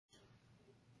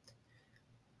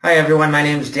Hi everyone, my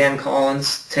name is Dan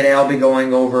Collins. Today I'll be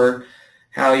going over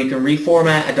how you can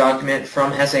reformat a document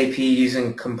from SAP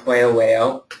using Compleo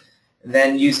layout,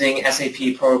 then using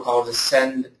SAP protocol to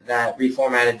send that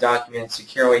reformatted document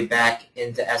securely back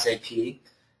into SAP,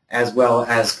 as well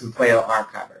as Compleo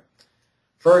Archivor.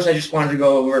 First, I just wanted to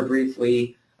go over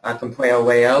briefly Compleo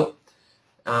layout.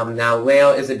 Now,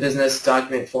 layout is a business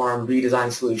document form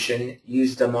redesign solution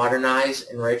used to modernize,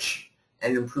 enrich,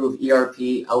 and improve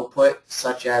ERP output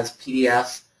such as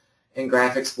PDFs and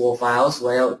graphic spool files.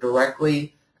 Layout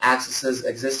directly accesses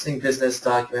existing business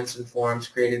documents and forms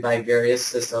created by various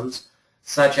systems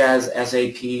such as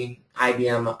SAP,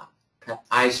 IBM,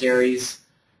 iSeries,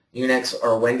 Unix,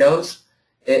 or Windows.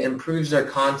 It improves their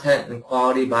content and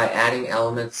quality by adding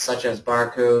elements such as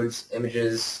barcodes,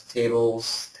 images,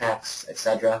 tables, text,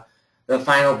 etc. The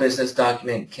final business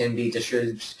document can be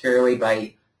distributed securely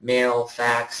by mail,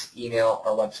 fax, email,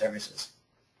 or web services.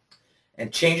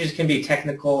 And changes can be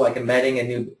technical, like embedding a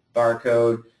new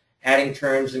barcode, adding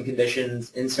terms and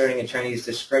conditions, inserting a Chinese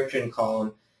description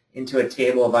column into a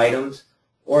table of items,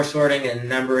 or sorting and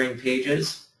numbering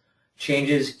pages.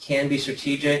 Changes can be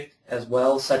strategic as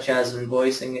well, such as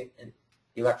invoicing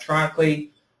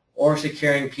electronically or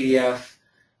securing PDF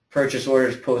purchase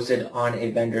orders posted on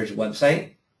a vendor's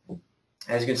website.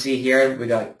 As you can see here, we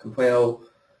got Compleo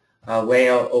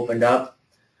layout opened up.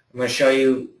 I'm going to show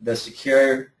you the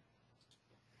secure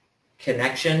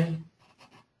connection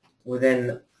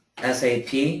within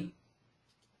SAP.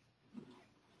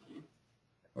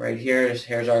 Right here,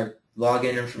 here's our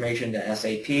login information to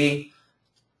SAP.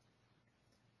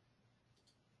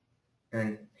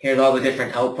 And here's all the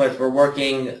different outputs. We're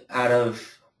working out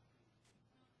of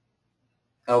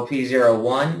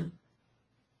LP01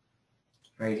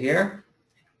 right here.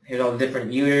 Here's all the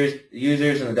different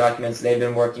users and the documents they've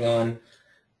been working on.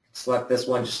 Select this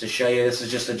one just to show you. This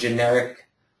is just a generic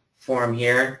form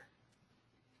here.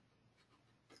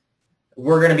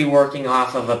 We're going to be working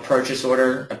off of a purchase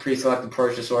order, a pre-selected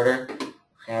purchase order.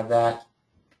 I have that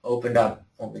opened up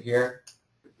over here.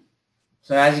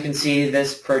 So as you can see,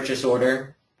 this purchase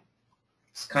order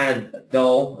is kind of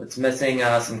dull. It's missing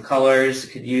some colors.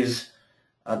 It could use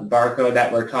the barcode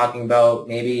that we're talking about,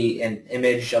 maybe an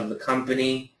image of the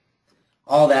company.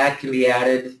 All that can be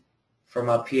added from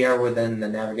up here within the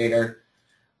navigator.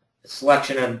 A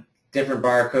selection of different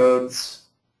barcodes,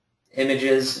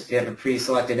 images, if you have a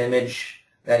pre-selected image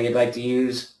that you'd like to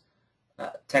use,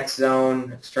 text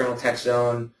zone, external text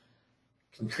zone,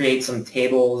 can create some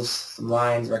tables, some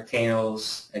lines,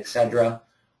 rectangles, etc.,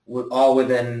 all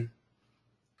within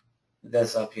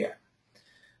this up here.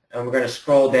 And we're going to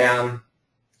scroll down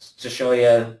to show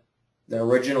you the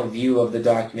original view of the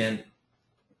document.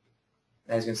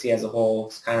 As you can see, as a whole,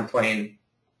 it's kind of plain.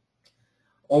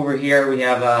 Over here we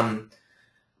have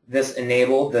this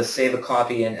enabled, the save a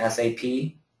copy in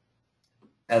SAP,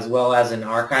 as well as an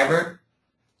archiver.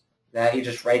 That you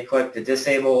just right click to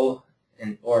disable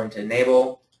or to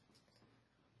enable.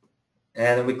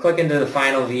 And then we click into the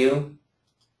final view.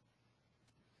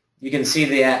 You can see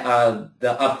the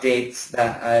updates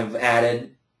that I've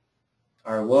added.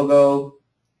 Our logo,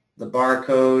 the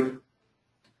barcode,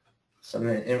 some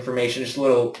information just a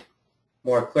little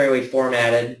more clearly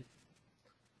formatted,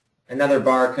 another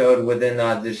barcode within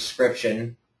the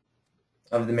description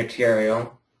of the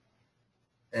material,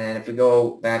 and if we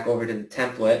go back over to the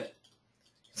template,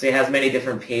 see it has many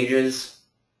different pages,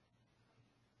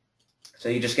 so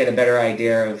you just get a better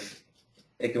idea of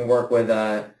it can work with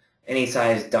any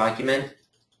size document.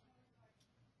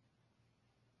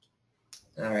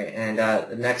 Alright, and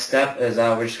the next step is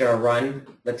we're just going to run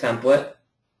the template.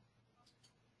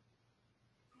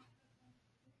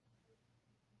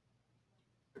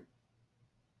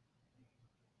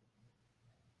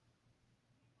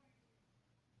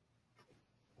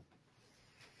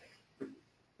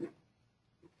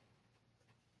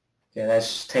 Okay,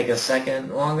 let's take a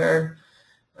second longer.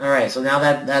 Alright, so now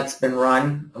that that's been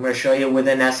run, I'm going to show you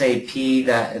within SAP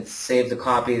that it's saved the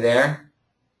copy there.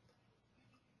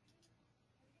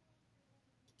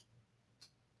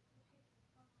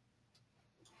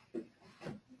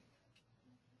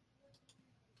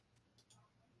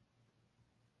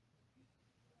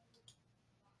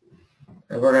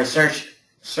 And we're going to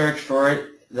search for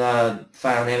it. The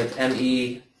file name is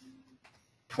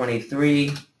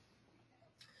ME23.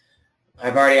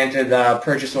 I've already entered the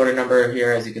purchase order number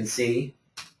here, as you can see.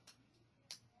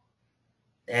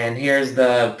 And here's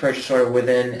the purchase order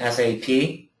within SAP.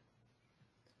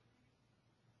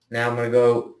 Now I'm going to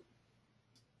go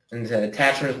into the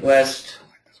attachment list.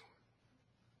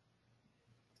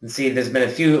 You can see there's been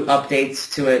a few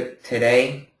updates to it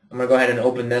today. I'm going to go ahead and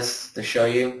open this to show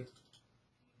you.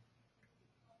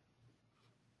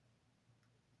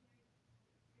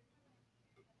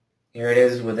 Here it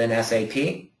is within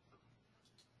SAP.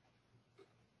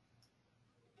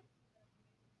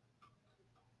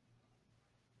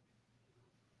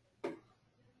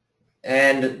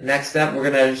 And next up, we're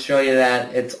going to show you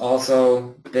that it's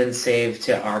also been saved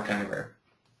to Archivor.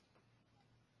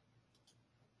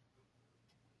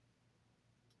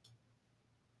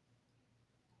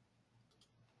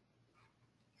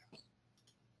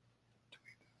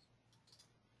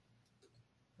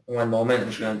 One moment, I'm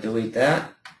just going to delete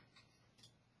that.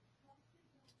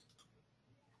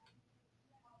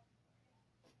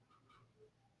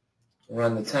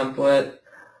 Run the template.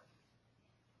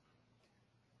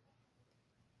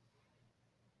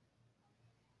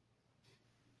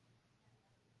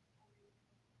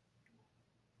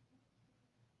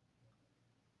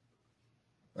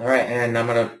 All right, and I'm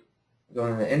going to go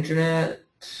on the Internet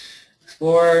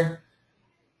Explorer.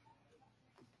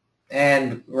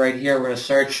 And right here, we're going to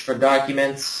search for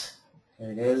documents.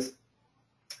 Here it is.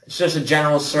 It's just a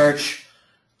general search.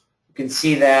 You can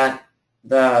see that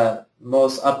the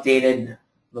most updated,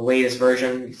 the latest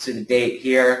version, you can see the date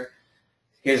here.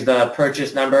 Here's the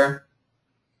purchase number.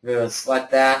 We're going to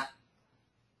select that.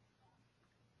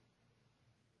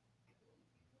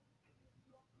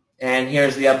 And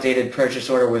here's the updated purchase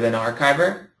order within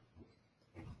Archivor.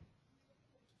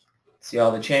 See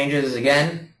all the changes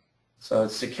again. So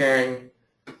it's securing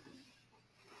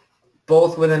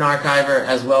both within Archivor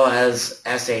as well as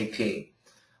SAP.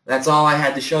 That's all I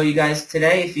had to show you guys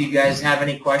today. If you guys have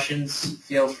any questions,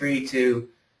 feel free to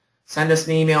send us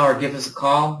an email or give us a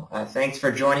call. Thanks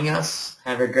for joining us.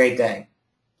 Have a great day.